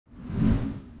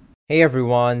Hey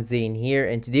everyone, Zain here,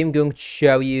 and today I'm going to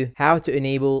show you how to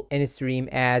enable in-stream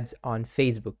ads on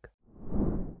Facebook.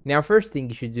 Now, first thing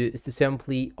you should do is to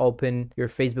simply open your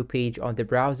Facebook page on the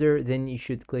browser. Then you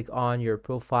should click on your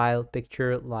profile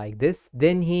picture like this.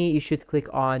 Then here you should click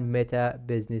on Meta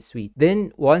Business Suite.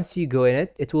 Then once you go in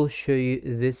it, it will show you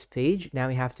this page. Now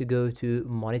you have to go to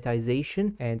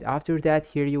monetization, and after that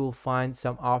here you will find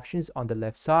some options on the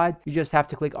left side. You just have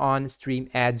to click on stream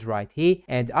ads right here,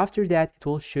 and after that it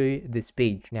will show you this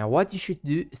page. Now what you should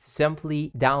do is to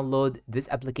simply download this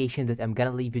application that I'm gonna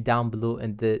leave you down below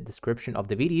in the description of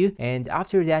the video. And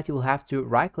after that you will have to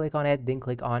right click on it, then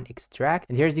click on extract,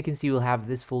 and here as you can see you will have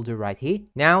this folder right here.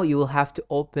 Now you will have to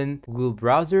open Google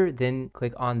browser, then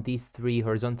click on these three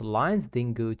horizontal lines,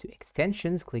 then go to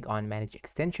extensions, click on manage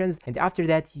extensions, and after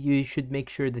that you should make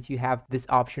sure that you have this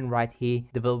option right here,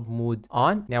 develop mode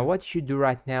on. Now what you should do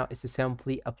right now is to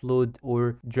simply upload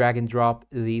or drag and drop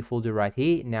the folder right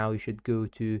here. Now you should go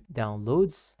to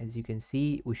downloads. As you can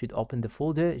see, we should open the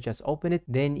folder, just open it,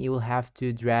 then you will have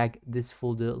to drag this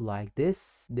folder like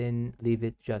this, then leave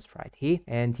it just right here.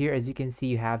 And here as you can see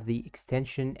you have the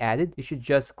extension added. You should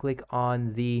just click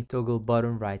on the toggle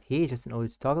button right here just in order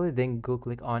to toggle it, then go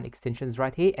click on extensions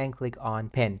right here and click on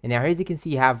pen. And now here as you can see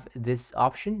you have this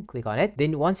option, click on it.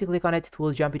 Then once you click on it, it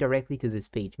will jump you directly to this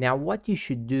page. Now what you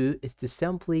should do is to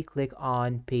simply click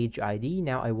on page ID.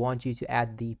 Now I want you to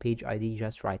add the page ID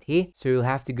just right here, so you'll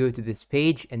have to go to this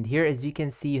page, and here as you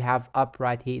can see you have up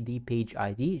right here the page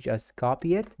ID. Just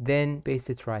copy it, then paste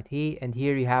it right here, and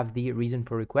here you have the reason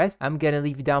for request. I'm gonna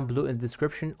leave you down below in the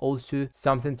description also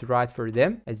something to write for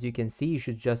them. As you can see you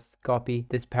should just copy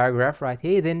this paragraph right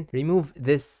here, then remove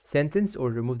this sentence or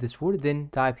remove this word, then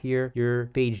type here your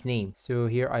page name. So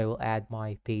here I will add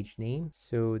my page name,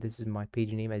 so this is my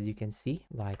page name as you can see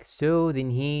like so. Then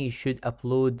here you should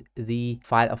upload the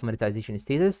file of monetization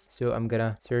status, so I'm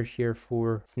gonna search here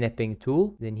for snipping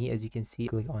tool. Then here as you can see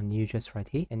click on new just right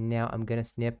here, and now I'm gonna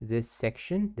snip this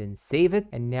section, then save it,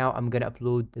 and now I'm gonna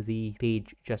upload the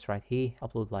page just right here,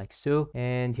 upload like so,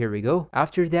 and here we go.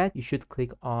 After that you should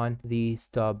click on the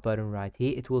stop button right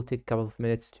here. It will take a couple of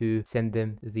minutes to send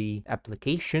them the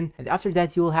application, and after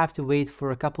that you will have to wait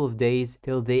for a couple of days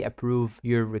till they approve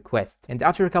your request. And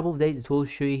after a couple of days it will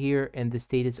show you here in the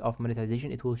status of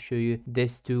monetization, it will show you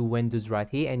these two windows right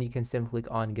here, and you can simply click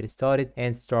on get started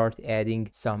and start adding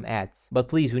some ads. But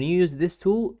please, when you use this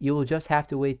tool you will just have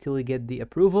to wait till you get the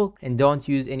approval, and don't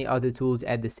use any other tools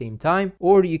at the same time.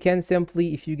 Or you can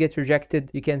simply, if you get rejected,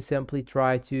 you can simply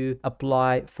try to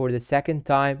apply for the second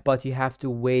time, but you have to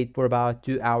wait for about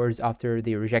 2 hours after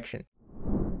the rejection.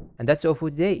 And that's all for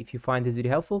today. If you find this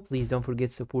video helpful, please don't forget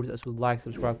to support us with like,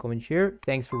 subscribe, comment, share.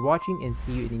 Thanks for watching, and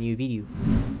see you in a new video.